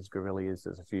Hakeas, Grevilleas.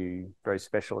 There's a few very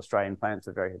special Australian plants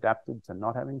that are very adapted to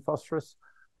not having phosphorus.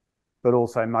 But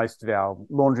also most of our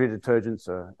laundry detergents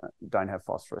don't have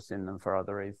phosphorus in them for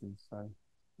other reasons. So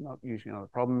usually not a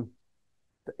problem.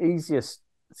 The easiest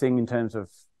thing in terms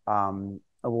of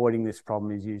avoiding this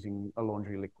problem is using a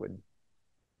laundry liquid.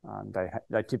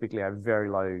 They typically have very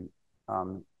low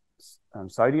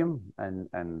sodium, and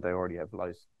they already have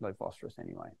low phosphorus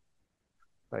anyway.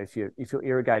 So if you're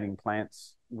irrigating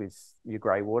plants with your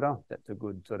grey water, that's a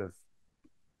good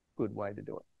way to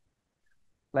do it.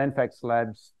 Landfax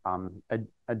Labs,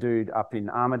 a dude up in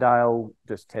Armidale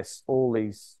just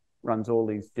runs all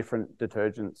these different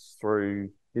detergents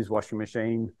through his washing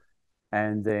machine,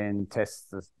 and then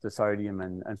tests the sodium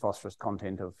and phosphorus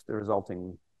content of the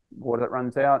resulting water that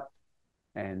runs out,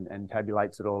 and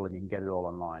tabulates it all, and you can get it all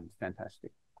online. It's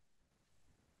fantastic.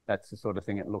 That's the sort of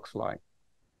thing it looks like.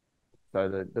 So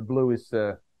the blue is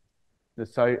the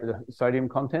sodium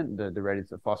content, the red is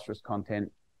the phosphorus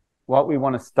content. What we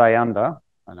want to stay under,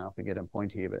 I know if we get a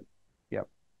point here, but yep,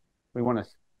 we want to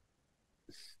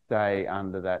stay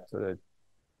under that sort of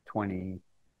 20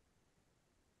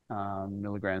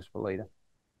 milligrams per litre.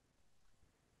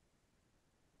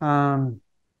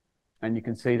 And you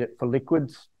can see that for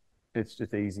liquids, it's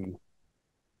just easy.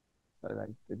 So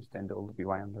they just tend to all be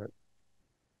way under it.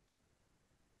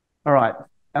 All right,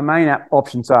 our main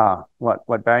options are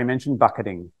what Barry mentioned,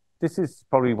 bucketing. This is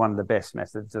probably one of the best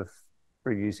methods of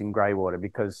reusing grey water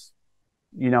because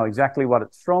you know exactly what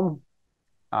it's from.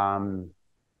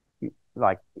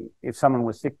 Like if someone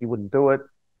was sick, you wouldn't do it.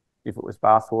 If it was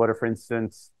bath water, for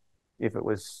instance, if it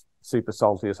was super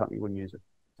salty or something, you wouldn't use it.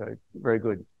 So very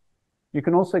good. You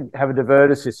can also have a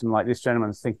diverter system like this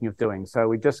gentleman's thinking of doing. So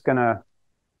we're just going to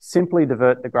simply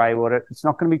divert the grey water. It's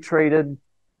not going to be treated.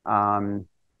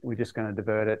 We're just going to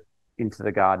divert it into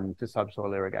the garden to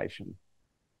subsoil irrigation.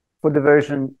 For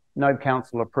diversion, no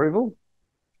council approval,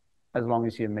 as long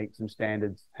as you meet some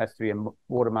standards. Has to be a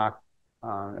watermark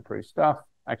approved stuff.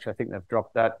 Actually, I think they've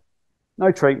dropped that.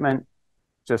 No treatment.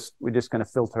 We're just going to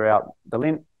filter out the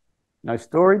lint. No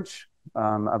storage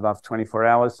above 24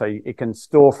 hours. So it can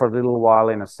store for a little while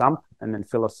in a sump and then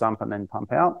fill a sump and then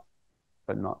pump out,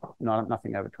 but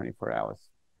nothing over 24 hours.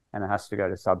 And it has to go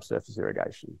to subsurface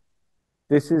irrigation.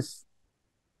 This is,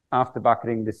 after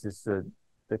bucketing, this is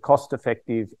the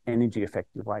cost-effective,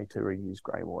 energy-effective way to reuse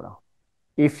grey water.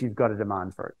 If you've got a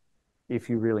demand for it, if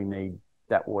you really need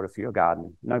that water for your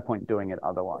garden, no point doing it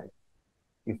otherwise.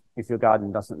 If your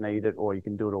garden doesn't need it, or you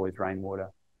can do it all with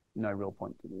rainwater, no real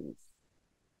point to do this.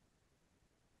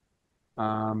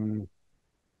 And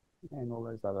all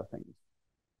those other things.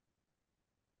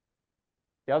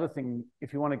 The other thing,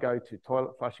 if you want to go to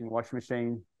toilet flushing washing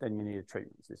machine, then you need a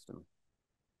treatment system.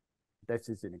 This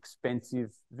is an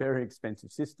expensive, very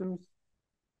expensive system.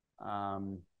 So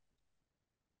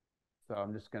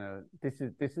I'm just going to, this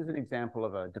is an example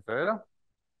of a diverter.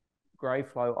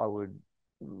 Greyflow, I would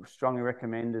strongly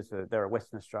recommend, they're a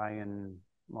Western Australian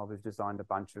mob who've designed a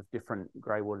bunch of different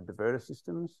grey water diverter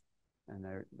systems, and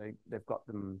they've got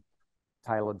them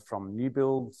tailored from new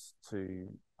builds to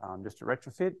just a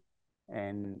retrofit,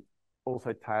 and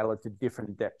also tailored to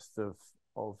different depths of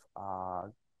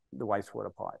the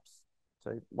wastewater pipes.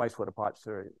 So wastewater pipes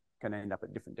can end up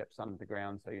at different depths under the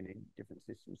ground, so you need different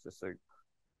systems to suit.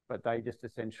 But they just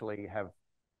essentially have,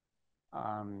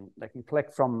 they can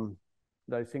collect from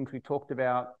those things we talked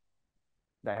about.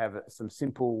 They have some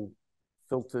simple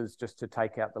filters just to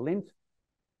take out the lint.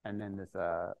 And then there's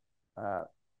a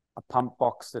pump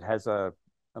box that has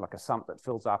like a sump that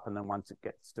fills up, and then once it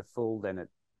gets to full, then it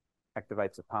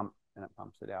activates a pump and it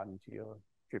pumps it out into your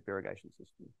drip irrigation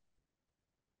system.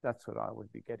 That's what I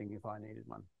would be getting if I needed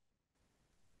one.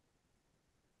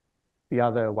 The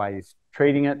other way is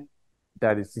treating it.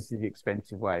 This is the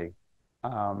expensive way.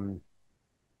 And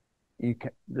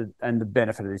the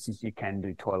benefit of this is you can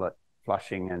do toilet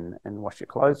flushing and wash your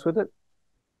clothes with it.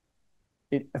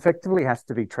 It effectively has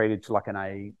to be treated to like an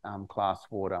A class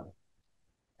water.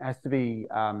 It has to be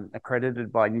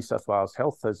accredited by New South Wales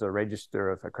Health as a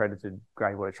register of accredited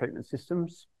grey water treatment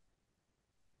systems.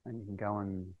 And you can go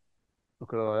and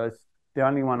look at all those. The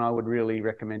only one I would really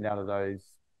recommend out of those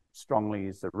strongly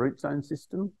is the root zone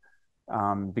system,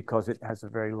 because it has a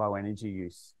very low energy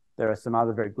use. There are some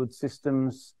other very good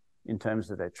systems in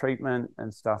terms of their treatment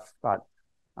and stuff, but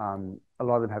a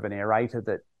lot of them have an aerator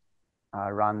that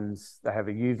runs, they have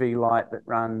a UV light that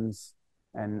runs,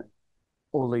 and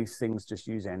all these things just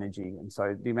use energy. And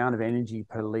so the amount of energy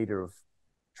per litre of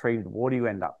treated water you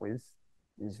end up with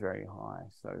is very high.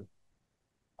 So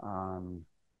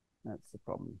that's the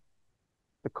problem.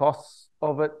 The costs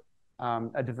of it,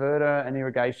 a diverter and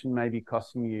irrigation may be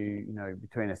costing you,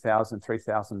 between $1,000 and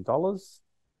 $3,000.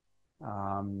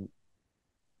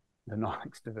 The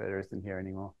Nyx diverter isn't here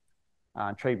anymore.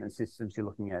 Treatment systems, you're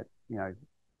looking at,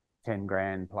 10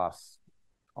 grand plus.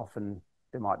 Often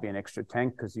there might be an extra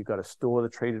tank because you've got to store the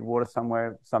treated water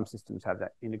somewhere. Some systems have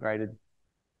that integrated.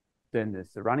 Then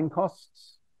there's the running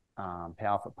costs,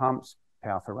 power for pumps,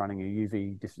 power for running a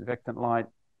UV disinfectant light.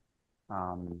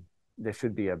 There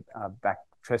should be a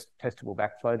testable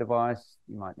backflow device.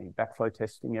 You might need backflow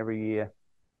testing every year.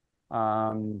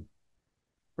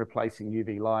 Replacing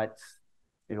UV lights,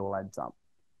 it all adds up.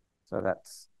 So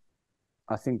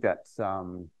I think that's,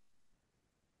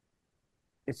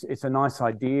 it's a nice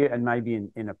idea, and maybe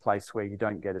in a place where you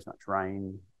don't get as much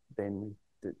rain, then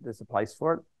there's a place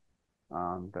for it.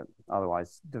 But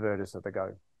otherwise, diverters are the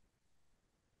go.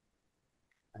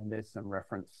 And there's some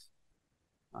reference.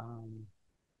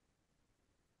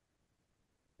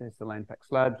 There's the Landpack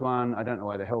slabs one. I don't know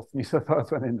why the Health New South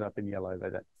Wales one ended up in yellow,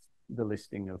 but that's the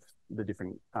listing of the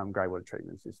different greywater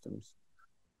treatment systems.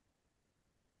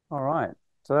 All right.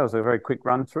 So that was a very quick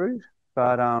run through,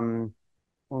 but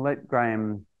we'll let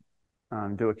Graham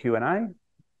do a Q&A.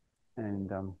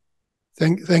 And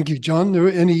thank you, John.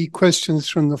 Are there any questions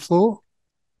from the floor?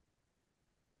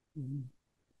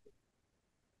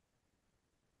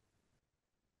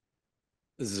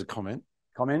 This is a comment.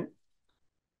 Comment?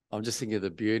 I'm just thinking of the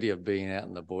beauty of being out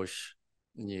in the bush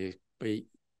and you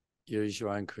use your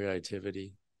own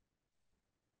creativity.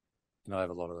 And I have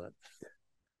a lot of that.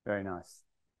 Very nice.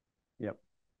 Yep.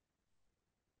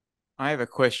 I have a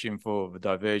question for the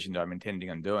diversion that I'm intending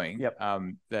on doing. Yep.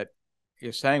 That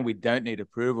you're saying we don't need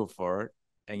approval for it,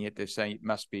 and yet they're saying it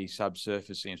must be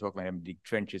subsurface, and you're talking about having to dig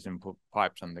trenches and put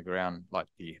pipes on the ground, like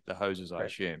the hoses, I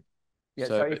assume. Yeah.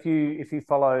 So if you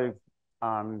follow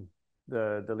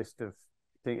the list of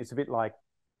things, it's a bit like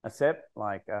a SEP.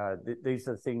 Like these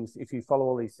are things. If you follow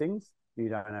all these things, you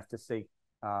don't have to seek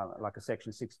like a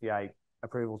Section 68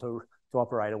 approval to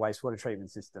operate a wastewater treatment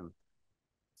system.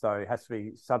 So it has to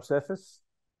be subsurface,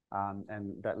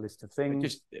 and that list of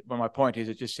things. My point is,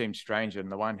 it just seems strange. On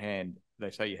the one hand,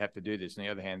 they say you have to do this, on the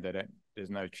other hand,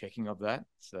 there's no checking of that.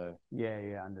 So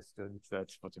yeah, understood. So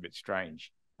that's what's a bit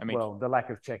strange. I mean, well, the lack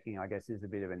of checking, I guess, is a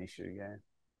bit of an issue. Yeah,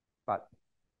 but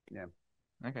yeah.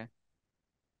 Okay.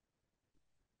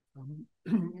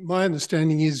 My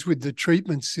understanding is with the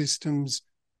treatment systems,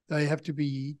 they have to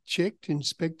be checked,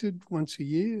 inspected once a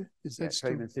year. Is that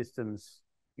treatment systems?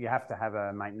 You have to have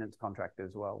a maintenance contract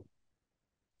as well.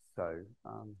 So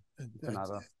it's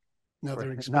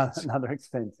another expense. Another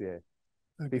expense, yeah.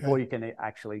 Okay. Before you can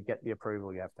actually get the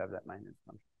approval, you have to have that maintenance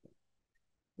contract.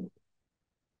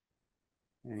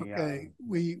 Okay,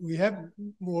 we have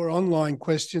more online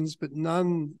questions, but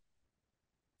none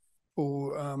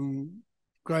for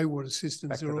greywater systems.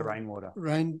 Back to the rainwater.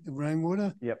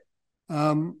 Rainwater? Yep.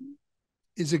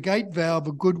 Is a gate valve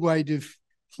a good way to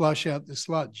flush out the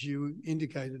sludge? You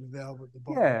indicated a valve at the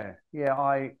bottom. Yeah.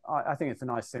 I think it's a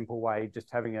nice simple way, just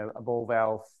having a ball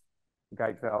valve,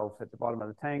 gate valve at the bottom of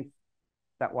the tank.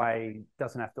 That way it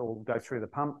doesn't have to all go through the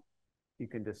pump. You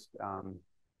can just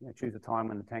choose a time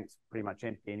when the tank's pretty much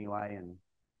empty anyway, and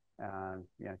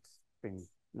it's been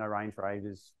no rain for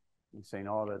ages. You've seen,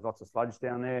 there's lots of sludge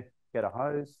down there. Get a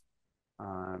hose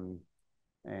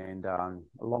and a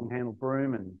long handled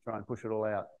broom and try and push it all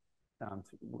out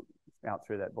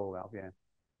through that ball valve. Yeah,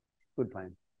 good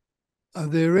plan. Are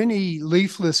there any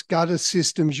leafless gutter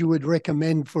systems you would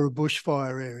recommend for a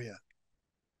bushfire area?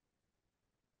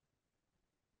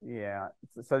 Yeah,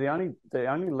 so the only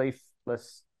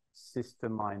leafless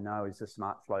system I know is the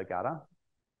smart flow gutter.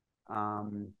 I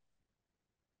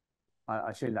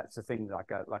assume that's the thing, like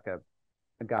a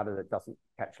gutter that doesn't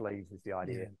catch leaves is the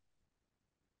idea.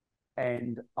 Yeah.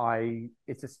 And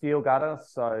it's a steel gutter,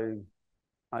 so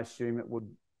I assume it would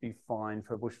be fine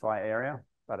for a bushfire area,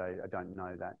 but I don't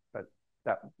know that. But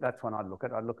that's one I'd look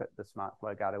at. I'd look at the smart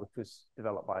flow gutter, which was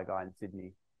developed by a guy in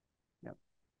Sydney. Yep.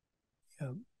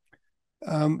 Yeah.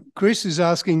 Chris is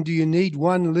asking, do you need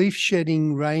one leaf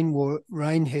shedding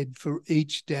rain head for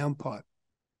each downpipe?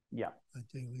 Yeah.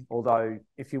 Ideally. Although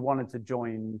if you wanted to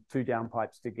join two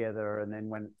downpipes together and then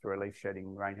went through a leaf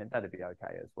shedding rain head, that'd be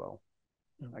okay as well.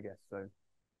 I guess so.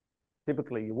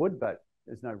 Typically you would, but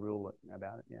there's no rule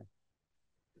about it. Yeah.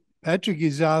 Patrick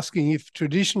is asking if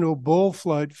traditional ball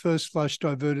float first flush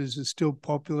diverters are still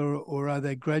popular, or are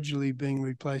they gradually being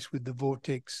replaced with the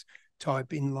vortex type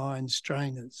inline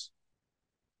strainers?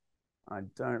 I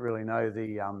don't really know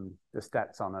the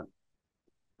stats on it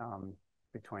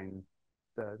between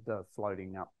the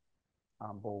floating up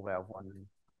ball valve one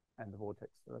and the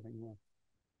vortex sort of thing. Yeah.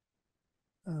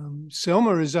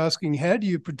 Selma is asking, how do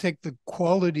you protect the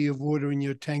quality of water in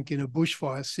your tank in a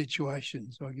bushfire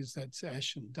situation? So I guess that's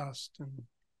ash and dust.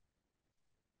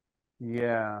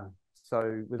 Yeah.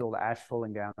 So with all the ash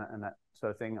falling down and that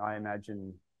sort of thing, I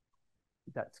imagine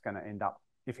that's going to end up,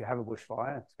 if you have a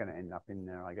bushfire, it's going to end up in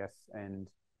there, I guess. And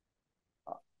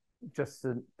just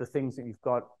the things that you've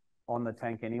got on the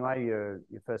tank anyway, your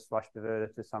first flush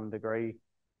diverter to some degree.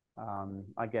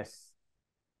 I guess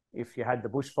if you had the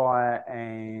bushfire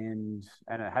and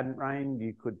it hadn't rained,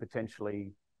 you could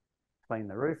potentially clean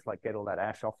the roof, like get all that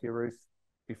ash off your roof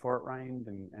before it rained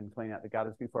and clean out the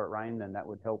gutters before it rained, and that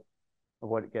would help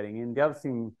avoid it getting in. The other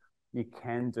thing you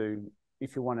can do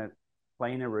if you want to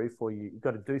clean a roof, or you've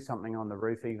got to do something on the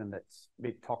roof even that's a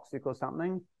bit toxic or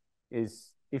something,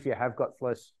 is if you have got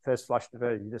first flush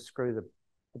diverter, you just screw the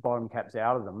bottom caps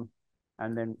out of them,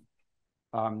 and then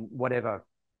whatever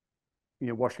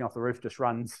you're washing off the roof just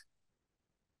runs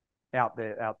out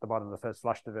the bottom of the first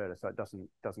flush diverter, so it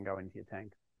doesn't go into your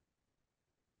tank.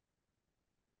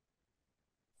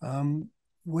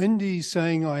 Wendy's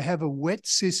saying, I have a wet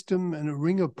system and a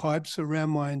ring of pipes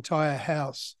around my entire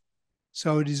house,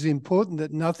 so it is important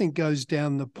that nothing goes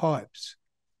down the pipes.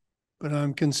 But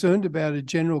I'm concerned about a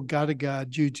general gutter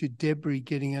guard due to debris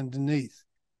getting underneath.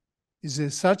 Is there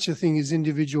such a thing as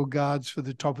individual guards for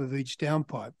the top of each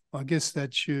downpipe? I guess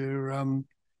that's your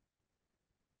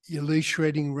leaf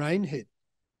shredding rain head.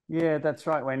 Yeah, that's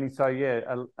right, Wendy. So yeah,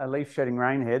 a leaf shedding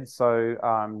rain head. So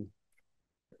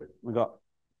we've got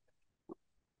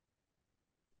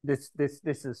this is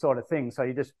the sort of thing. So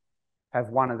you just have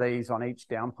one of these on each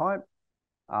downpipe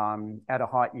at a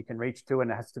height you can reach to, and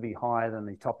it has to be higher than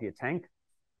the top of your tank.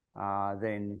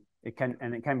 Then it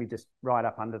can be just right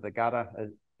up under the gutter,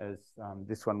 as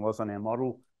this one was on our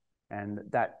model, and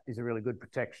that is a really good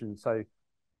protection. So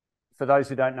for those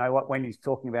who don't know, what Wendy's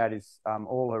talking about is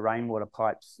all her rainwater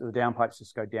pipes, the downpipes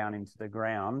just go down into the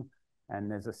ground, and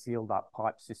there's a sealed up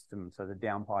pipe system. So the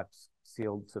downpipe's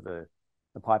sealed to the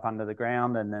pipe under the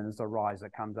ground, and then there's a rise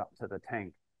that comes up to the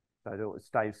tank, so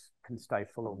that it can stay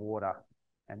full of water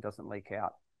and doesn't leak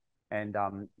out. And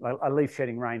a leaf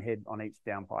shedding rain head on each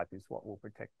downpipe is what will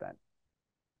protect that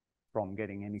from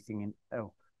getting anything in.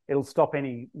 Oh, it'll stop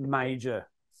any major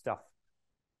stuff.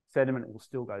 Sediment will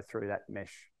still go through that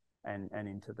mesh and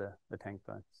into the tank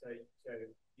though. So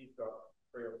you've got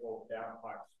 3 or 4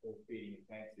 downpipes all feeding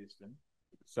a tank system.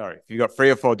 Sorry, if you've got 3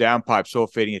 or 4 downpipes all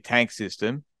feeding a tank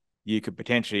system, you could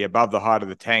potentially, above the height of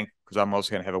the tank, because I'm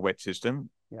also going to have a wet system,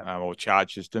 or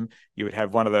charge system, you would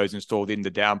have one of those installed in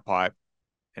the downpipe.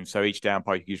 And so each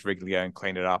downpipe you just regularly go and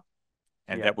clean it up.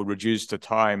 And that would reduce the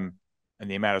time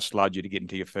and the amount of sludge you to get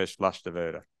into your first flush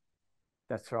diverter.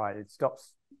 That's right. It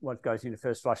stops what goes into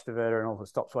first flush diverter and also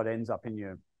stops what ends up in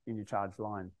your charge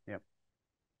line. Yep.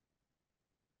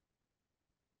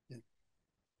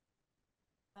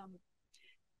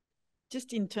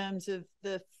 Just in terms of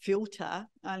the filter,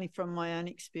 only from my own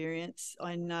experience,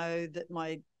 I know that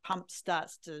my pump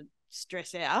starts to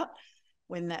stress out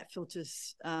when that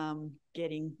filter's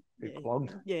getting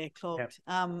clogged. Yeah, clogged.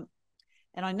 Yep.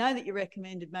 And I know that you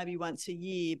recommended maybe once a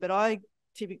year, but I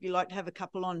typically like to have a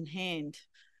couple on hand,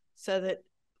 so that,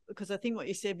 because I think what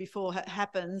you said before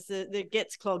happens, that it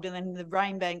gets clogged and then the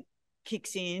rain bank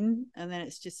kicks in and then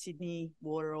it's just Sydney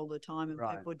water all the time,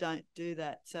 and people don't do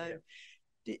that. So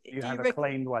you have a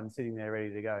cleaned one sitting there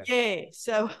ready to go. Yeah,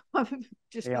 so I'm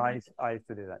just I used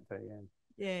to do that too.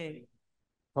 Yeah.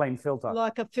 Clean filter,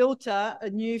 like a filter, a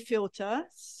new filter,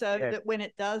 so that when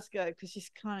it does go, because you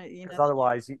kind of, because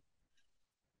otherwise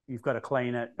you've got to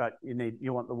clean it, but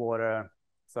you want the water,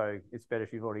 so it's better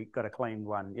if you've already got a cleaned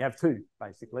one. You have 2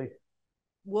 basically.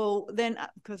 Well, then,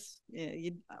 because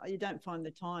you don't find the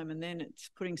time, and then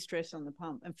it's putting stress on the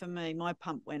pump. And for me, my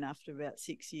pump went after about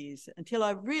 6 years, until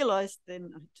I realised then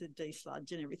I had to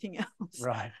desludge and everything else.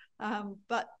 Right.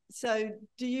 But so,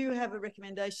 do you have a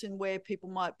recommendation where people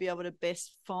might be able to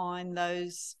best find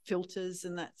those filters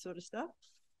and that sort of stuff?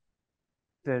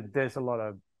 There's a lot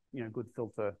of good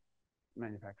filter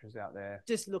manufacturers out there.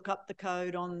 Just look up the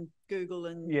code on Google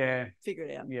and figure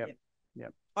it out.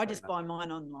 Yep. I just buy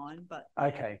mine online, but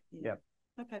okay. Yep.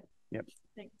 Okay. Yep.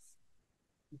 Thanks.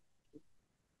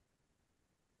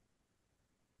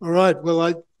 All right.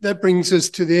 Well, that brings us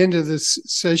to the end of this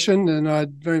session, and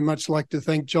I'd very much like to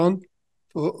thank John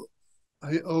for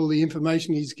all the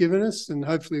information he's given us, and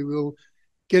hopefully we'll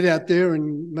get out there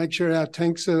and make sure our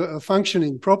tanks are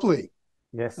functioning properly.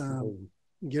 Yes.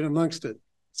 Get amongst it.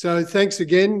 So thanks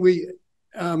again. We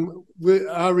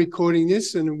are recording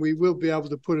this, and we will be able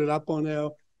to put it up on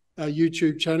our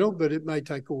YouTube channel, but it may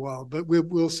take a while. But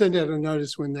we'll send out a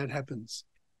notice when that happens.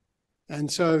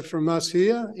 And so from us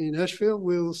here in Ashfield,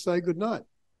 we'll say good night.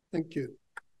 Thank you.